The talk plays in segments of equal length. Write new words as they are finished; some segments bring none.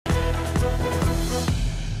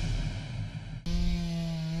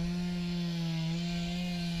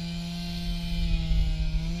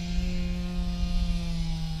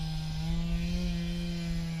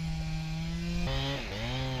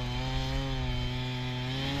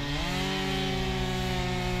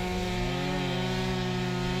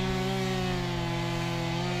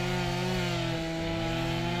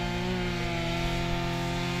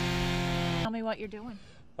me what you're doing.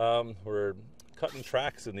 We're cutting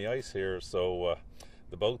tracks in the ice here, so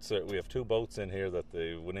the boats we have two boats in here that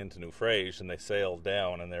they went into Newfrage and they sailed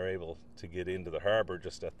down, and they're able to get into the harbour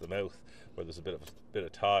just at the mouth where there's a bit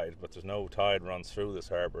of tide, but there's no tide runs through this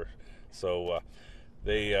harbour. So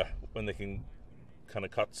they when they can kind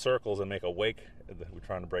of cut circles and make a wake, we're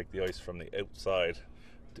trying to break the ice from the outside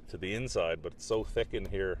to the inside, but it's so thick in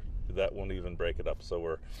here that won't even break it up. So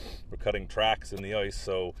we're cutting tracks in the ice,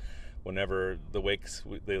 so whenever the wakes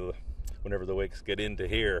get into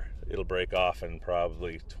here, it'll break off in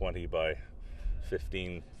probably 20 by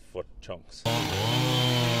 15 foot chunks.